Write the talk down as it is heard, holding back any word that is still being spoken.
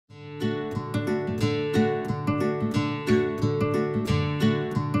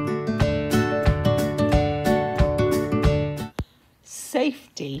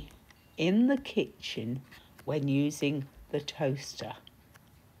safety in the kitchen when using the toaster.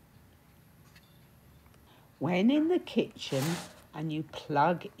 When in the kitchen and you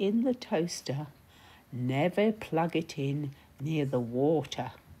plug in the toaster, never plug it in near the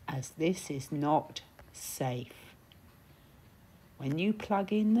water, as this is not safe. When you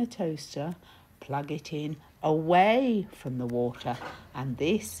plug in the toaster, plug it in away from the water, and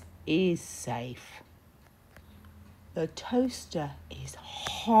this is safe. The toaster is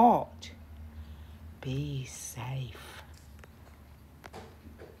hot. Be safe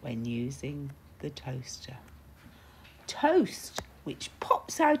when using the toaster. Toast which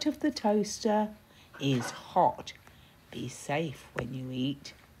pops out of the toaster is hot. Be safe when you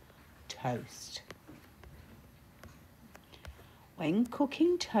eat toast. When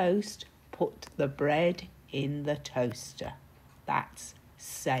cooking toast, put the bread in the toaster. That's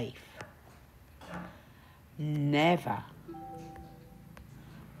safe. Never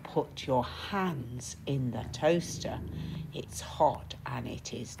put your hands in the toaster. It's hot and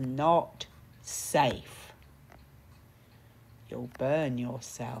it is not safe. You'll burn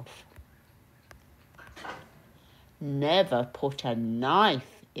yourself. Never put a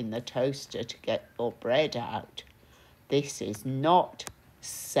knife in the toaster to get your bread out. This is not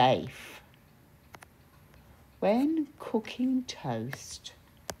safe. When cooking toast,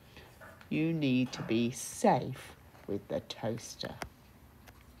 you need to be safe with the toaster.